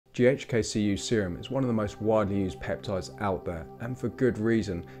GHK-Cu serum is one of the most widely used peptides out there, and for good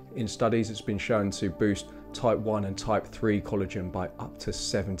reason. In studies it's been shown to boost type 1 and type 3 collagen by up to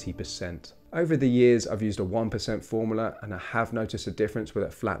 70%. Over the years I've used a 1% formula and I have noticed a difference with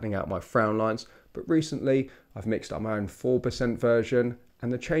it flattening out my frown lines, but recently I've mixed up my own 4% version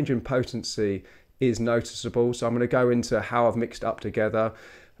and the change in potency is noticeable, so I'm going to go into how I've mixed up together.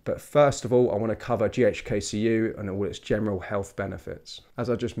 But first of all, I want to cover GHK-Cu and all its general health benefits. As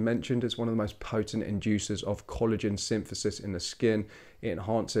I just mentioned, it's one of the most potent inducers of collagen synthesis in the skin. It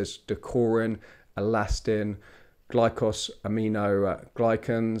enhances decorin, elastin,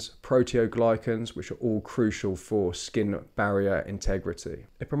 glycosaminoglycans, proteoglycans, which are all crucial for skin barrier integrity.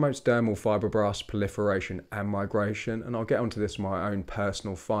 It promotes dermal fibroblast proliferation and migration, and I'll get onto this in my own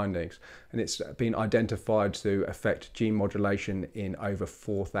personal findings. And it's been identified to affect gene modulation in over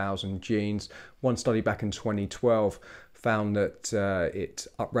 4,000 genes. One study back in 2012 found that it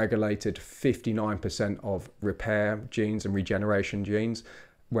upregulated 59% of repair genes and regeneration genes,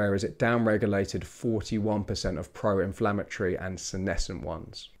 whereas it downregulated 41% of pro-inflammatory and senescent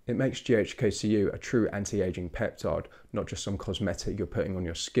ones. It makes GHK-Cu a true anti-aging peptide, not just some cosmetic you're putting on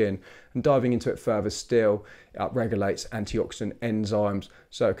your skin. And diving into it further still, it upregulates antioxidant enzymes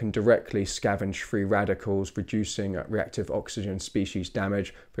so it can directly scavenge free radicals, reducing reactive oxygen species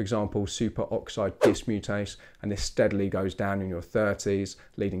damage, for example superoxide dismutase, and this steadily goes down in your 30s,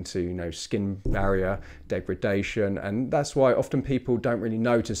 leading to skin barrier degradation. And that's why often people don't really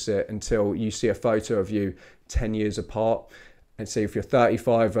notice it until you see a photo of you 10 years apart. And see if you're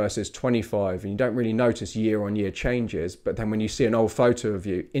 35 versus 25 and you don't really notice year-on-year changes, but then when you see an old photo of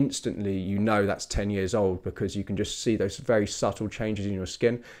you, instantly you know that's 10 years old because you can just see those very subtle changes in your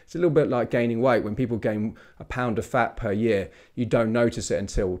skin. It's a little bit like gaining weight. When people gain a pound of fat per year, you don't notice it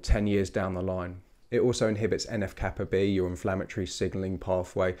until 10 years down the line. It also inhibits NF-kappa B, your inflammatory signaling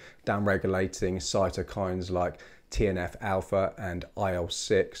pathway, downregulating cytokines like TNF-alpha and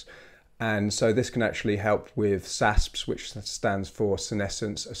IL-6. And so this can actually help with SASPs, which stands for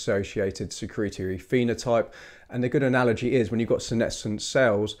senescence associated secretory phenotype. And the good analogy is when you've got senescent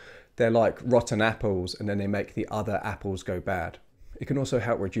cells, they're like rotten apples and then they make the other apples go bad. It can also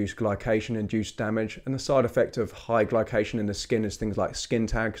help reduce glycation-induced damage, and the side effect of high glycation in the skin is things like skin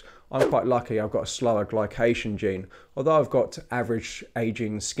tags. I'm quite lucky, I've got a slower glycation gene. Although I've got average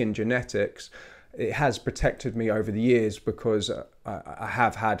aging skin genetics, it has protected me over the years because I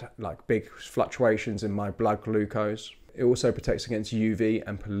have had big fluctuations in my blood glucose. It also protects against UV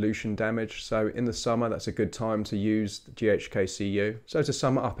and pollution damage. So in the summer, that's a good time to use the GHK-Cu. So to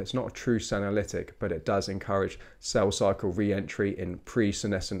sum it up, it's not a true senolytic, but it does encourage cell cycle re-entry in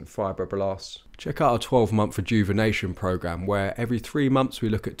pre-senescent fibroblasts. Check out our 12-month rejuvenation program, where every 3 months we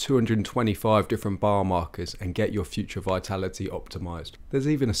look at 225 different biomarkers and get your future vitality optimized. There's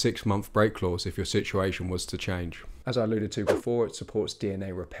even a 6-month break clause if your situation was to change. As I alluded to before, it supports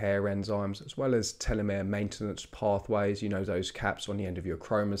DNA repair enzymes as well as telomere maintenance pathways, those caps on the end of your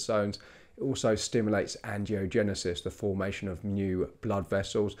chromosomes. It also stimulates angiogenesis, the formation of new blood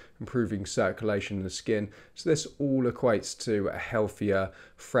vessels, improving circulation in the skin. So this all equates to a healthier,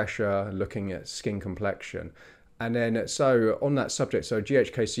 fresher looking at skin complexion. And then, so on that subject, so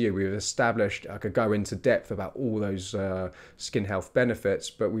GHK-Cu, we've established, I could go into depth about all those skin health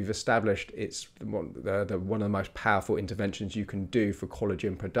benefits, but we've established it's one of the most powerful interventions you can do for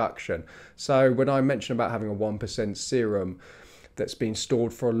collagen production. So when I mentioned about having a 1% serum that's been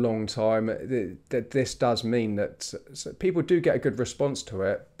stored for a long time, this does mean that people do get a good response to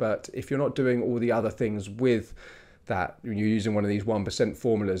it, but if you're not doing all the other things with that, you're using one of these 1%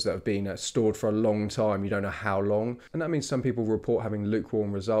 formulas that have been stored for a long time, you don't know how long. And that means some people report having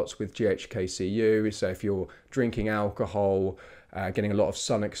lukewarm results with GHK-Cu. So if you're drinking alcohol, getting a lot of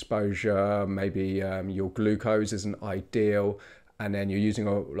sun exposure, maybe your glucose isn't ideal, and then you're using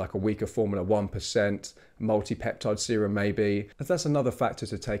a weaker formula, 1%, multi-peptide serum maybe. As that's another factor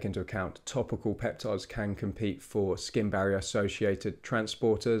to take into account. Topical peptides can compete for skin barrier associated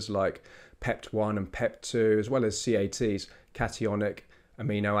transporters like PEP1 and PEP2, as well as CATs, cationic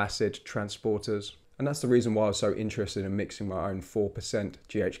amino acid transporters. And that's the reason why I was so interested in mixing my own 4%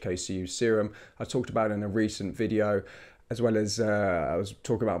 GHK-Cu serum. I talked about it in a recent video, as well as I was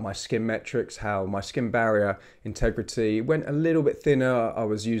talking about my skin metrics, how my skin barrier integrity went a little bit thinner. I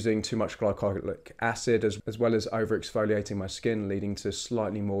was using too much glycolic acid as well as over-exfoliating my skin, leading to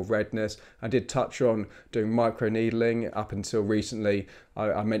slightly more redness. I did touch on doing microneedling up until recently.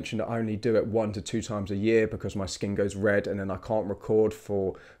 I mentioned I only do it 1 to 2 times a year because my skin goes red and then I can't record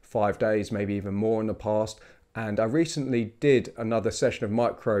for 5 days, maybe even more in the past. And I recently did another session of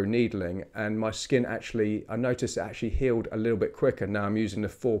micro needling, and my skin actually, I noticed it actually healed a little bit quicker. Now I'm using the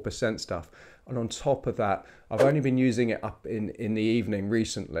 4% stuff. And on top of that, I've only been using it up in the evening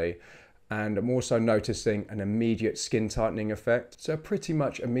recently. And I'm also noticing an immediate skin tightening effect. So pretty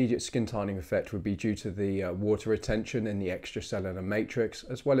much immediate skin tightening effect would be due to the water retention in the extracellular matrix,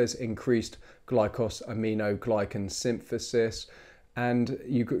 as well as increased glycosaminoglycan synthesis. And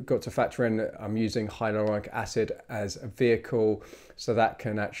you've got to factor in that I'm using hyaluronic acid as a vehicle, so that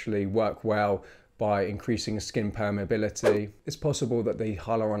can actually work well by increasing skin permeability. It's possible that the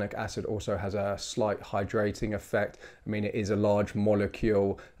hyaluronic acid also has a slight hydrating effect. I mean, it is a large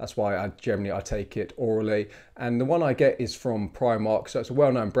molecule. That's why I generally take it orally. And the one I get is from Primark, so it's a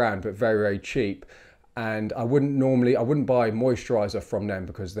well-known brand, but very, very cheap. And I wouldn't buy moisturizer from them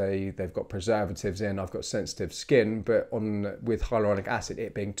because they've got preservatives in. I've got sensitive skin, but with hyaluronic acid,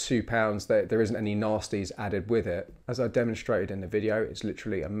 it being £2, there isn't any nasties added with it. As I demonstrated in the video, it's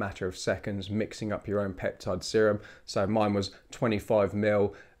literally a matter of seconds mixing up your own peptide serum. So mine was 25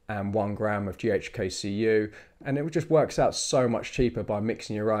 ml and 1 gram of GHK-Cu, and it just works out so much cheaper by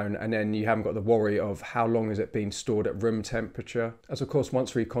mixing your own, and then you haven't got the worry of how long has it been stored at room temperature. As of course,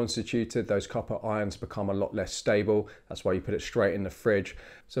 once reconstituted, those copper ions become a lot less stable. That's why you put it straight in the fridge.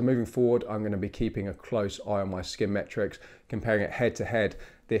 So moving forward, I'm going to be keeping a close eye on my skin metrics, comparing it head to head,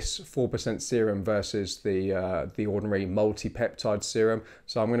 this 4% serum versus the ordinary multi-peptide serum.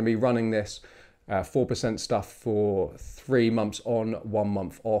 So I'm going to be running this 4% stuff for 3 months on, 1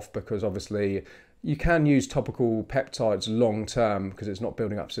 month off, because obviously you can use topical peptides long term because it's not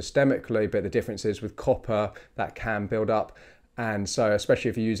building up systemically, but the difference is with copper that can build up. And so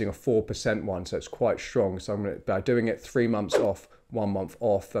especially if you're using a 4% one, so it's quite strong. So I'm by doing it 3 months off, 1 month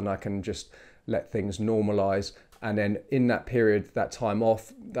off, then I can just let things normalize. And then in that period, that time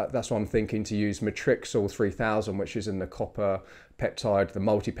off, that's why I'm thinking to use Matrixyl 3000, which is in the copper peptide, the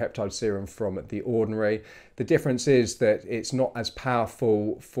multi-peptide serum from the ordinary. The difference is that it's not as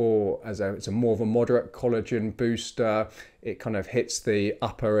powerful it's a more of a moderate collagen booster. It kind of hits the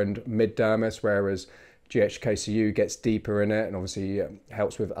upper and mid dermis, whereas GHK-Cu gets deeper in it, and obviously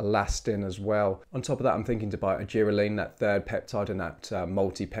helps with elastin as well. On top of that, I'm thinking to buy Agirelin, that third peptide, and that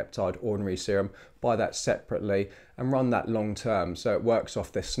multi-peptide ordinary serum. Buy that separately and run that long term. So it works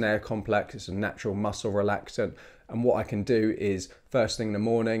off the snare complex. It's a natural muscle relaxant. And what I can do is first thing in the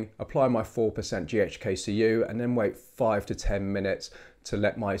morning, apply my 4% GHK-Cu and then wait 5 to 10 minutes to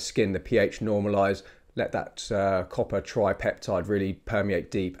let my skin, the pH normalize, let that copper tripeptide really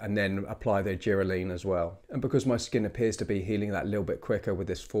permeate deep, and then apply the Agirelin as well. And because my skin appears to be healing that little bit quicker with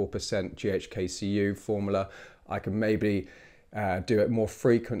this 4% GHK-Cu formula, I can maybe do it more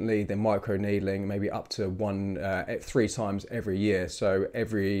frequently than microneedling, maybe up to 3 times every year. So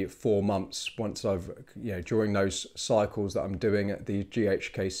every 4 months, once I've, during those cycles that I'm doing the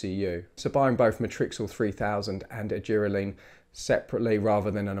GHK-Cu. So buying both Matrixyl 3000 and Agirelin separately rather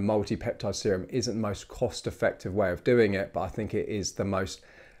than in a multi-peptide serum isn't the most cost-effective way of doing it, but I think it is the most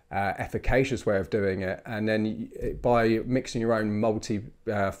efficacious way of doing it. And then by mixing your own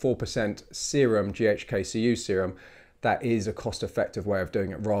 4% serum, GHK-Cu serum, that is a cost-effective way of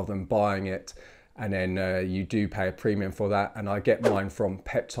doing it rather than buying it, and then you do pay a premium for that. And I get mine from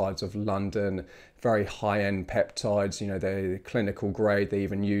Peptides of London, very high-end peptides. They're clinical grade. They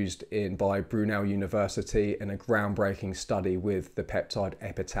even used by Brunel University in a groundbreaking study with the peptide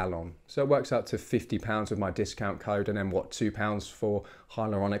epitalon. So it works out to £50 with my discount code, and then £2 for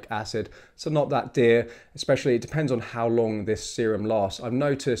hyaluronic acid. So not that dear, especially it depends on how long this serum lasts. I've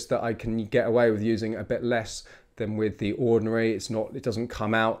noticed that I can get away with using a bit less than with the ordinary. It doesn't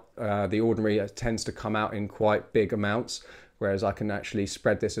come out, the ordinary tends to come out in quite big amounts, whereas I can actually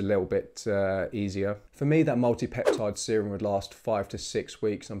spread this a little bit easier. For me, that multi-peptide serum would last 5 to 6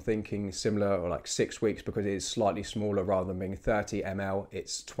 weeks. I'm thinking similar, or like 6 weeks, because it is slightly smaller. Rather than being 30 ml,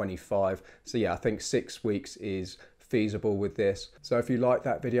 it's 25. So yeah, I think 6 weeks is feasible with this. So if you like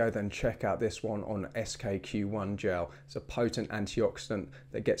that video, then check out this one on SK-Cu1 gel. It's a potent antioxidant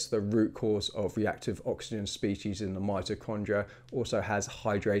that gets the root cause of reactive oxygen species in the mitochondria. Also has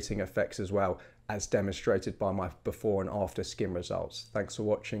hydrating effects as well, as demonstrated by my before and after skin results. Thanks for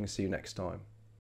watching. See you next time.